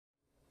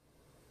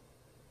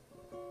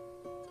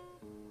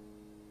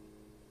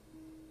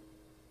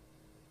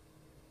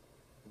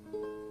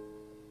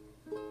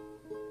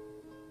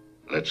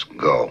Let's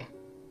go.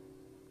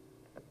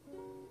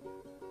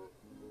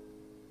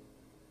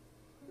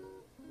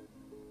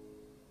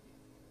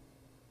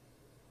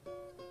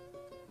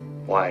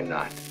 Why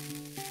not?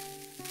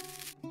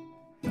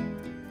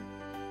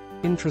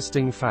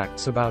 Interesting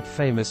facts about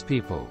famous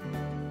people.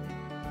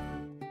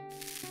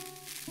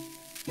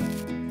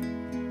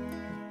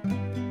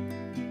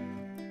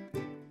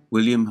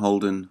 William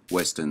Holden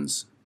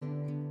Westerns.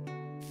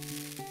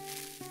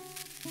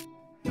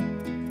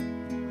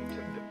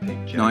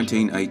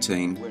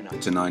 1918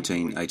 to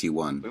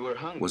 1981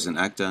 was an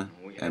actor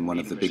and one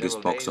of the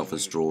biggest box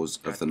office draws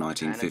of the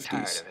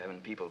 1950s.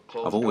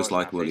 I've always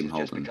liked William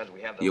Holden.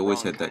 He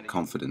always had that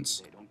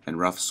confidence and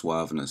rough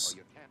suaveness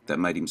that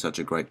made him such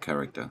a great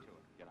character.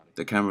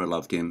 The camera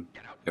loved him,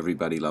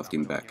 everybody loved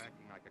him back.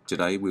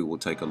 Today we will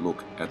take a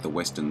look at the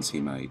westerns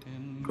he made,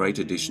 great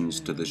additions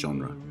to the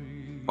genre.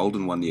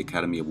 Holden won the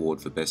Academy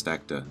Award for Best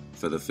Actor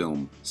for the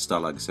film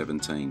Stalag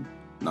 17,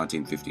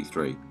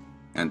 1953,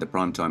 and the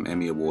Primetime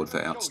Emmy Award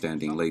for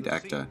Outstanding Lead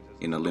Actor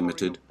in a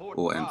Limited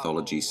or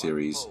Anthology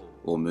Series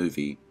or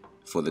Movie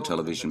for the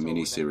television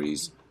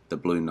miniseries The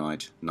Blue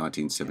Knight,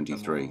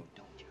 1973.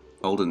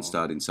 Holden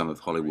starred in some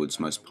of Hollywood's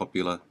most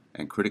popular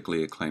and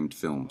critically acclaimed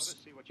films,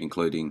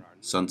 including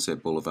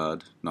Sunset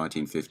Boulevard,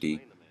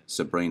 1950,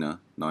 Sabrina,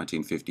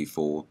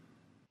 1954,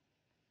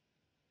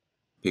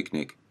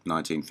 Picnic,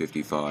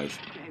 1955,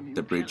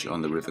 The Bridge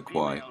on the River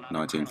Kwai,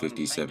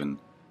 1957,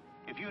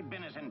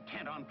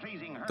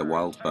 The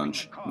Wild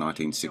Bunch,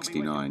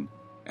 1969,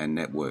 and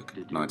Network,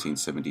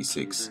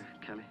 1976.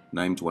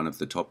 Named one of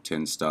the top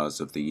 10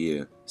 stars of the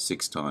year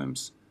 6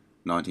 times,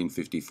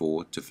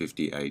 1954 to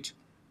 58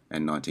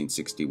 and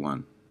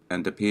 1961,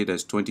 and appeared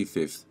as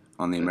 25th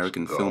on the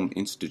American Film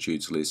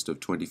Institute's list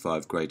of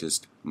 25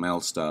 greatest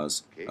male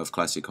stars of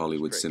classic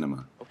Hollywood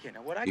cinema.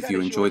 If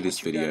you enjoy this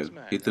video,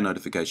 hit the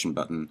notification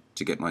button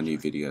to get my new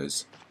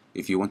videos.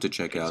 If you want to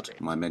check out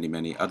my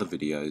many other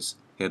videos,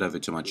 head over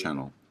to my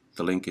channel.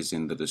 The link is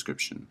in the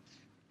description.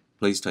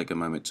 Please take a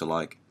moment to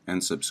like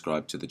and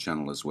subscribe to the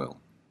channel as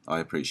well. I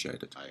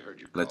appreciate it.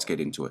 Let's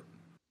get into it.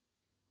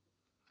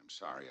 I'm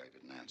sorry I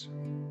didn't answer.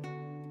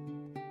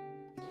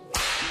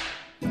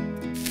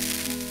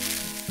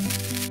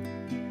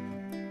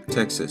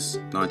 Texas,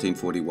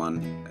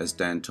 1941, as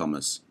Dan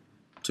Thomas.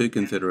 2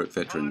 Confederate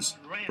veterans,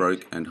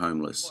 broke and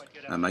homeless,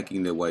 are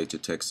making their way to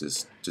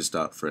Texas to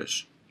start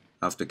fresh.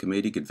 After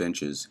comedic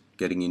adventures,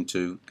 getting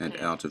into and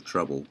out of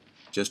trouble,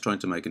 just trying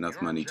to make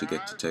enough money to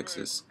get to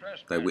Texas,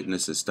 they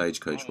witness a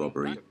stagecoach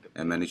robbery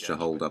and manage to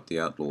hold up the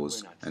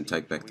outlaws and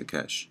take back the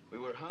cash.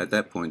 At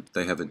that point,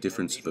 they have a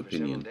difference of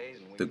opinion.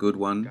 The good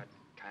one,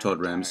 Todd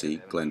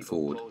Ramsey, Glenn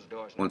Ford,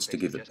 wants to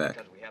give it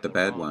back. The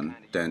bad one,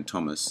 Dan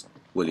Thomas,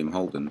 William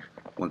Holden,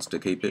 wants to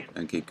keep it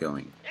and keep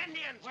going.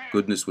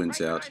 Goodness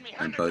wins out,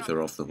 and both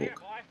are off the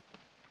hook.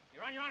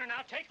 You're on your honor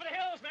now. Take for the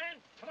hills,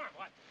 man. Come on,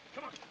 boy.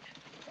 Come on.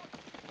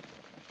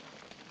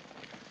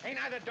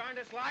 Ain't I the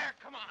darndest liar?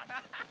 Come on.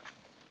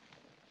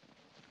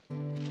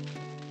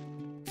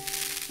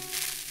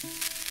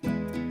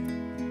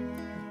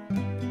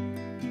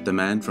 The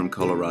Man from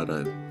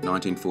Colorado,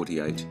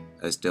 1948,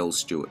 as Del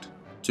Stewart.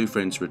 2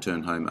 friends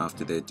return home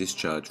after their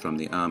discharge from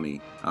the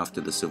army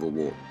after the Civil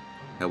War.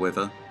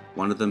 However,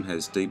 one of them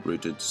has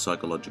deep-rooted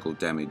psychological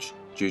damage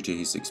due to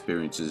his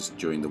experiences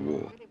during the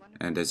war,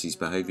 and as his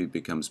behaviour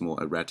becomes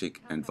more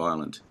erratic and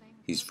violent,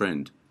 his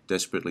friend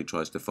desperately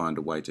tries to find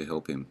a way to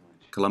help him.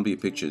 Columbia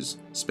Pictures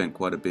spent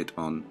quite a bit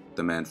on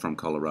The Man from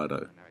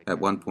Colorado. At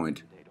one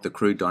point, the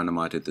crew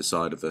dynamited the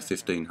side of a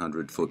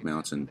 1,500-foot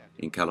mountain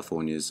in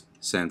California's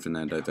San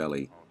Fernando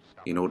Valley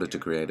in order to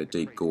create a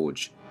deep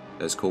gorge,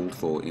 as called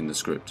for in the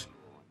script.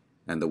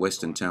 And the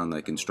western town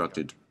they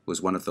constructed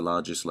was one of the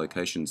largest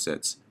location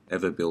sets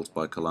ever built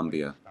by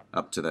Columbia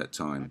up to that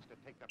time.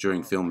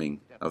 During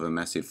filming of a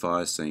massive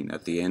fire scene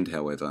at the end,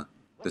 however,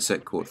 the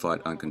set caught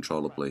fire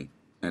uncontrollably,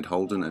 and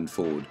Holden and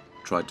Ford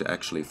tried to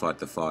actually fight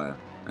the fire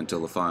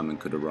until the firemen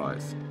could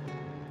arrive.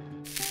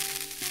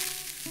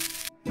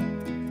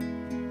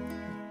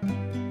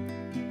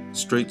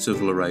 Streets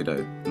of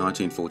Laredo,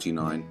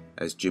 1949,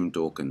 as Jim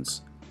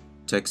Dawkins.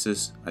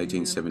 Texas,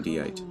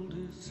 1878.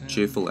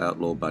 Cheerful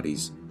outlaw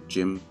buddies,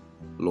 Jim,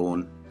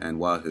 Lorne, and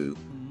Wahoo,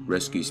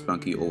 rescue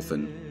spunky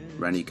orphan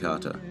Ranny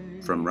Carter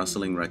from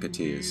rustling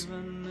racketeers,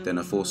 then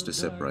are forced to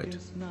separate.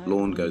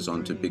 Lorne goes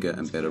on to bigger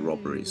and better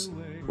robberies,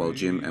 while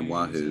Jim and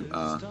Wahoo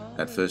are,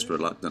 at first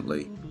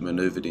reluctantly,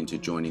 manoeuvred into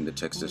joining the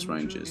Texas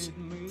Rangers.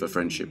 For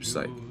friendship's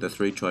sake, the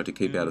 3 try to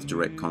keep out of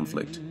direct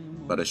conflict,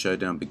 but a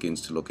showdown begins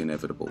to look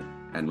inevitable,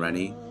 and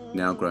Ranny,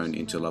 now grown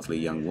into lovely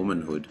young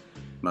womanhood,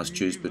 must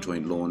choose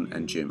between Lorne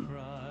and Jim.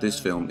 This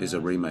film is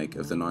a remake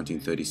of the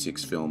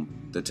 1936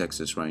 film The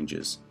Texas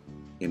Rangers,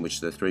 in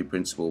which the 3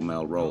 principal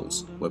male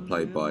roles were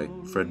played by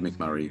Fred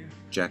McMurray,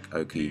 Jack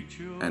Oakey,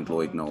 and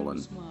Lloyd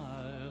Nolan.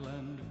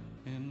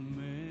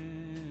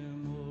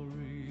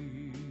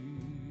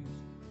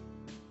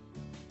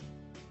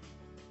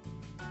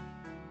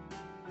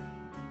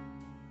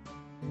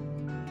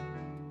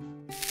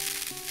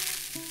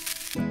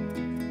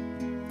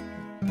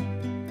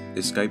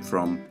 escaped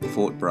from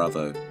Fort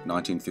Bravo,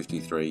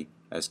 1953,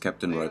 as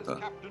Captain Roper.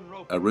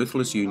 A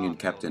ruthless Union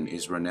captain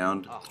is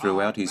renowned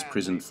throughout his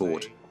prison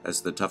fort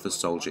as the toughest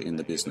soldier in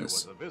the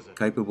business,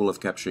 capable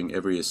of capturing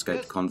every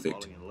escaped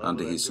convict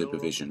under his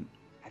supervision.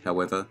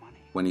 However,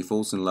 when he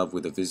falls in love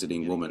with a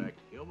visiting woman,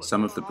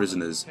 some of the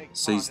prisoners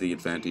seize the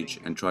advantage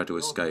and try to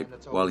escape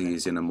while he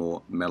is in a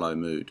more mellow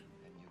mood.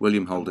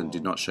 William Holden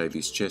did not shave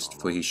his chest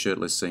for his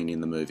shirtless scene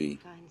in the movie,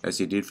 as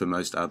he did for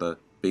most other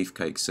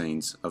beefcake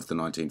scenes of the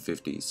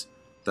 1950s,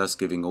 thus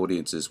giving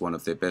audiences one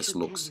of their best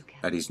looks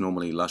at his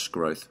normally lush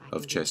growth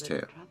of chest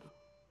hair.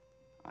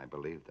 I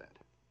believe that.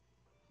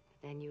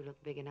 Then you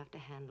look big enough to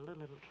handle a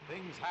little trouble.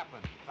 Things happen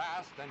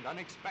fast and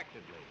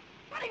unexpectedly.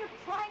 What are you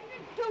trying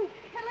to do?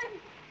 Kill him?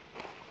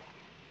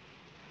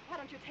 Why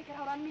don't you take it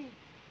out on me?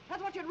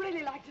 That's what you'd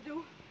really like to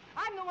do.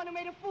 I'm the one who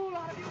made a fool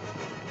out of you.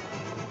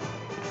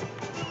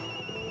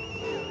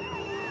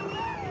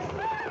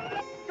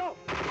 Go!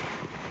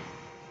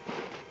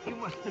 You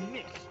must have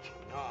missed.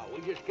 Oh,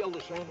 we just killed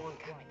the same one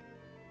coming.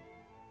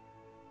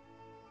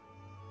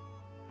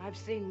 I've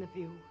seen the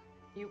view.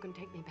 You can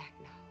take me back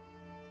now.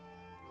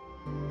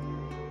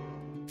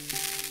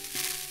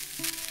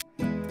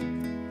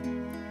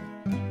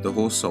 The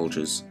Horse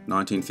Soldiers,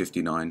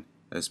 1959,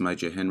 as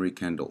Major Henry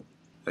Kendall.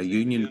 A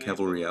Union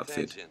cavalry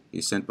outfit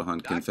is sent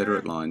behind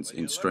Confederate lines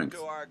in strength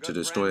to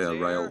destroy a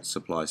rail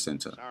supply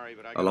center.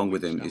 Along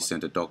with them is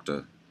sent a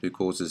doctor who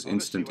causes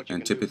instant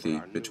antipathy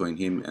between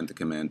him and the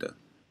commander.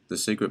 The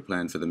secret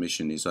plan for the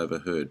mission is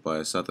overheard by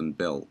a Southern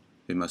belle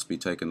who must be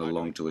taken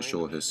along to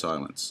assure her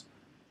silence.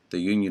 The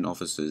Union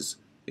officers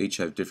each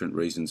have different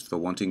reasons for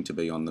wanting to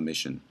be on the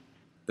mission.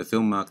 The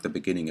film marked the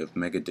beginning of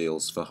mega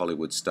deals for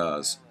Hollywood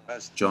stars.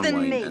 John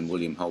Wayne and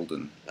William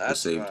Holden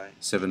received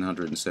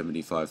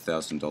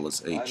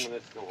 $775,000 each,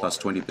 plus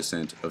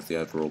 20% of the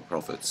overall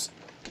profits,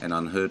 an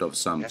unheard of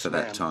sum for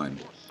that time.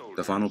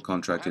 The final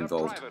contract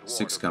involved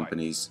 6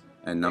 companies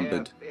and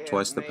numbered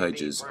twice the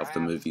pages of the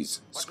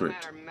movie's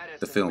script.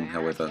 The film,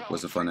 however,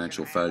 was a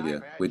financial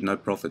failure, with no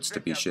profits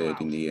to be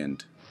shared in the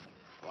end.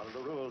 What are the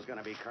rules going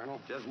to be, Colonel?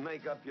 Just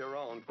make up your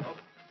own. Oh.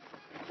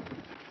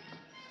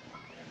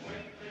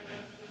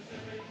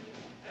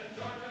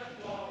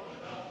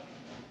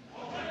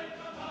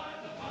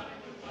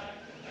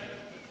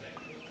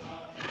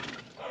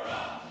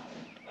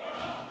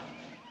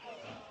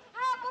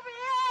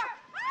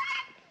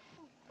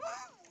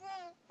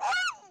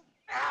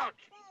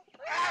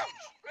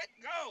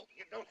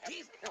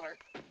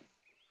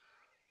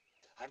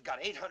 I've got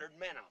 800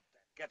 men out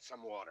there. Get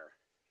some water.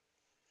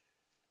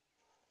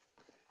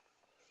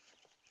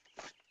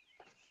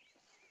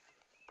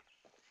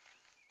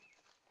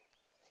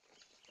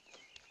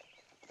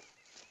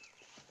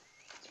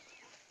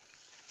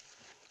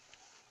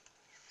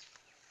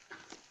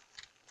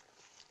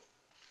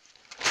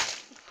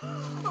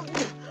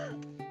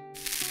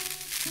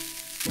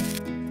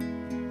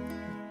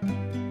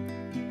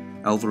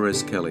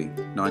 Alvarez Kelly,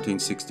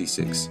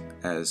 1966,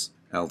 as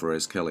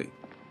Alvarez Kelly.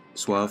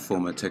 Suave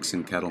former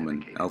Texan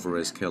cattleman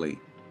Alvarez Kelly,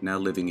 now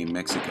living in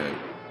Mexico,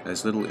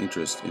 has little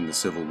interest in the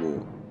Civil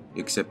War,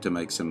 except to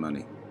make some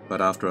money. But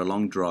after a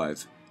long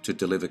drive to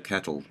deliver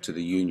cattle to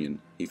the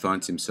Union, he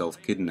finds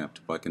himself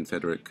kidnapped by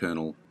Confederate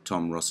Colonel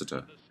Tom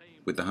Rossiter.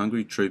 With the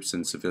hungry troops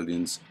and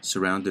civilians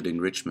surrounded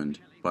in Richmond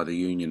by the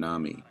Union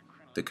Army,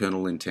 the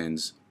colonel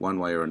intends, one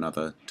way or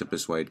another, to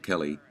persuade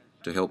Kelly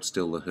to help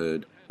still the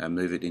herd and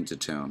move it into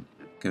town.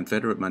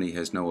 Confederate money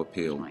has no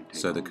appeal,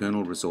 so the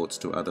colonel resorts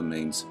to other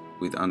means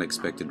with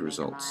unexpected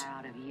results.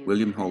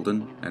 William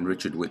Holden and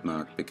Richard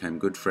Whitmark became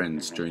good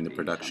friends during the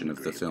production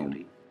of the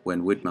film.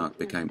 When Whitmark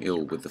became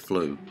ill with the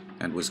flu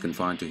and was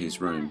confined to his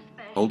room,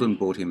 Holden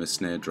bought him a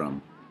snare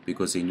drum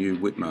because he knew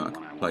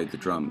Whitmark played the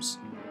drums.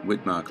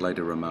 Whitmark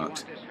later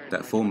remarked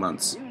that 4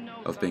 months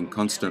of being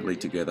constantly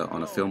together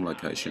on a film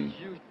location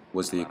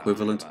was the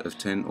equivalent of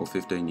 10 or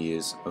 15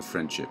 years of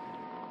friendship.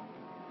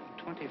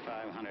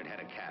 2,500 head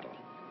of cattle.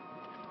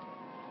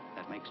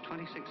 That makes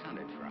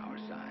 2,600 for our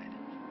side.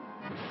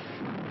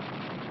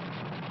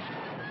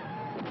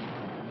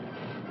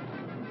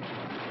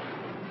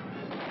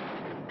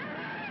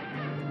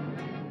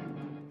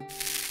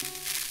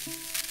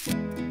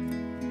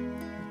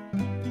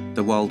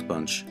 The Wild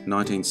Bunch,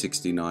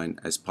 1969,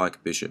 as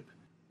Pike Bishop.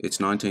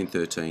 It's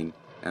 1913,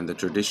 and the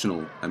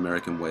traditional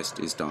American West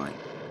is dying.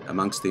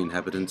 Amongst the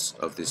inhabitants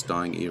of this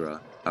dying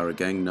era are a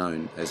gang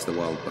known as the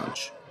Wild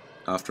Bunch.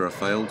 After a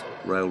failed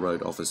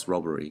railroad office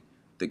robbery,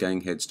 the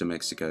gang heads to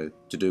Mexico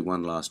to do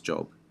one last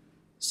job.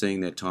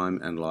 Seeing their time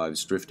and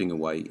lives drifting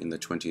away in the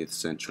 20th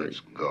century,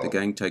 the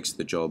gang takes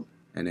the job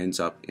and ends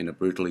up in a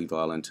brutally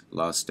violent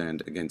last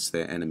stand against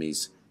their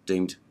enemies,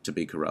 deemed to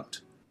be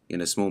corrupt,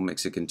 in a small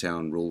Mexican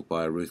town ruled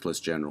by a ruthless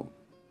general.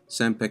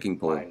 Sam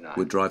Peckinpah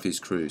would drive his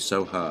crew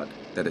so hard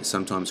that it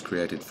sometimes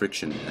created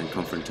friction and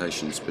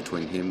confrontations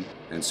between him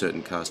and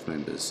certain cast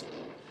members.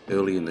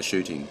 Early in the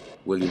shooting,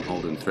 William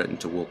Holden threatened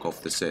to walk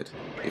off the set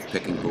if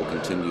Peckinpah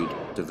continued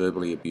to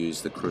verbally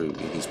abuse the crew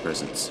in his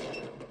presence.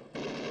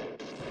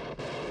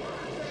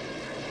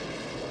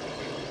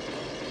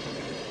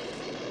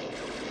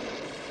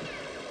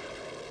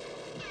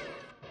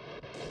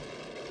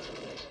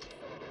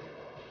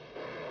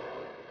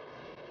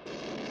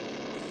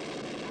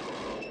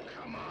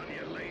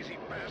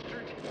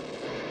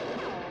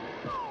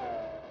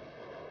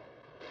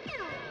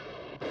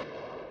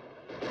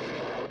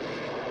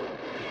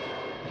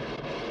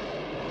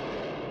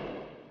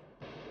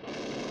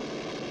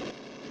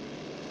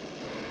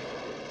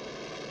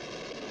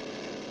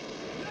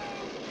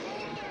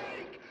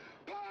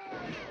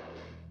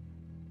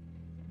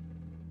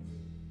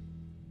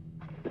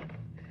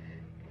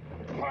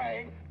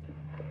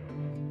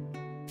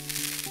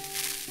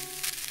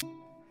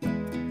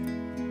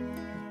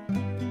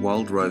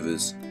 Wild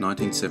Rovers,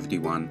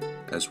 1971,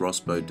 as Ross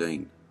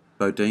Bodine.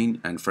 Bodine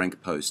and Frank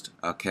Post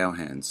are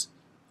cowhands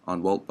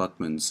on Walt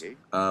Buckman's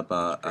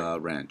R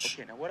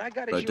Ranch.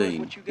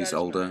 Bodine is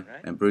older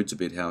and broods a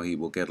bit how he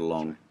will get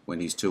along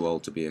when he's too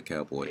old to be a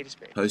cowboy.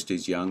 Post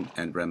is young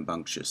and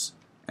rambunctious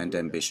and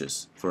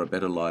ambitious for a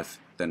better life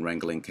than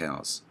wrangling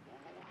cows.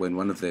 When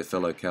one of their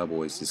fellow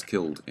cowboys is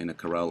killed in a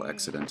corral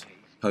accident,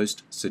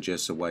 Post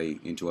suggests a way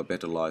into a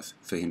better life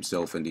for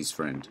himself and his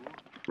friend,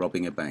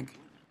 robbing a bank.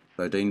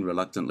 Bodine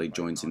reluctantly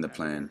joins in the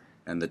plan,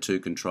 and the two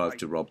contrive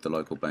to rob the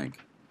local bank.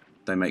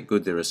 They make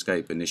good their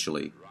escape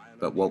initially,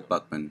 but Walt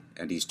Buckman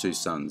and his two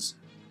sons,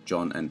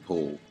 John and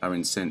Paul, are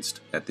incensed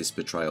at this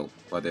betrayal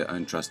by their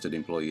own trusted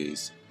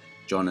employees.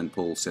 John and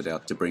Paul set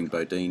out to bring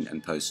Bodine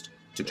and Post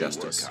to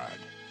justice. They work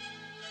hard.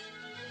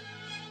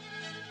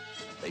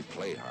 They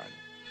play hard.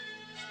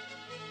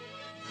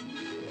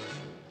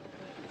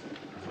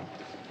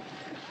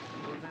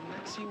 Well, then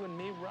let's you and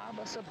me rob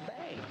us a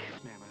bank.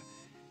 Man,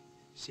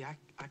 see, I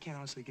can't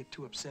honestly get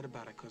too upset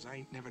about it because I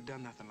ain't never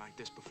done nothing like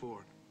this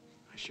before.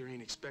 I sure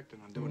ain't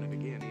expecting on doing it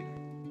again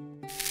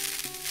either.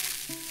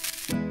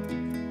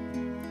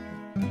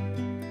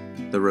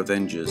 The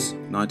Revengers,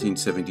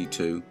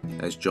 1972,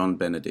 as John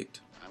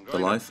Benedict. The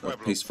life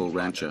of peaceful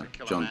rancher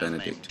John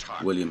Benedict,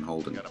 William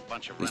Holden,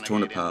 is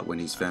torn apart when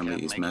his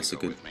family is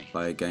massacred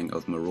by a gang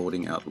of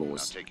marauding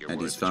outlaws and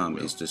his farm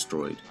is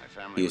destroyed.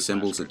 He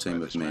assembles a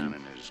team of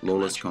men,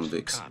 lawless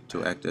convicts,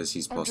 to act as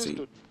his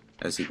posse,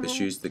 as he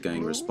pursues the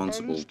gang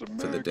responsible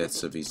for the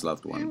deaths of his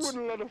loved ones.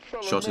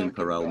 Shot in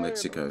Parral,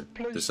 Mexico,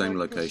 the same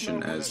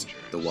location as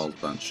The Wild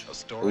Bunch.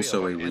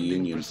 Also a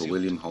reunion for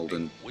William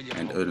Holden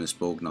and Ernest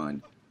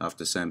Borgnine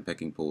after Sam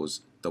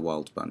Peckinpah's The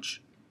Wild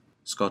Bunch.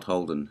 Scott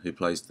Holden, who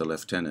plays the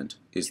lieutenant,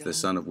 is the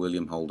son of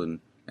William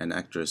Holden and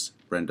actress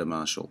Brenda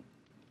Marshall.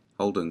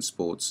 Holden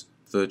sports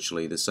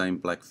virtually the same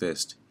black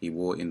vest he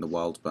wore in The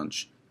Wild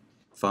Bunch,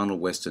 final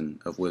western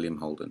of William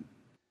Holden.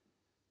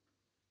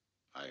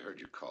 I heard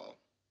you call.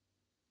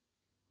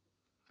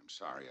 I'm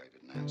sorry I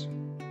didn't answer.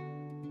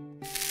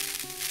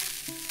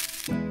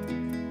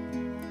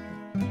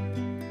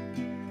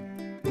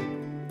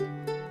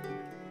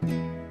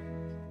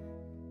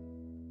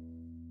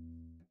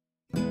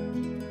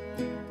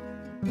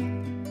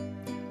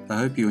 I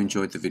hope you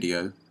enjoyed the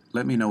video.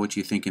 Let me know what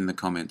you think in the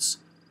comments.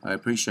 I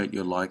appreciate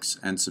your likes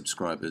and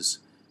subscribers.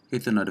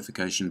 Hit the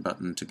notification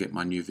button to get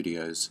my new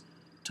videos.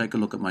 Take a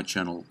look at my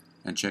channel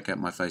and check out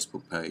my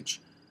Facebook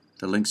page.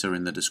 The links are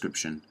in the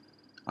description.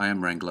 I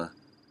am Wrangler.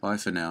 Bye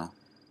for now.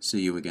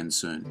 See you again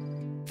soon.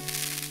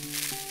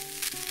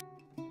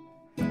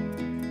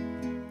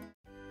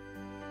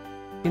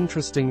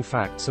 Interesting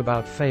facts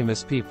about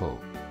famous people.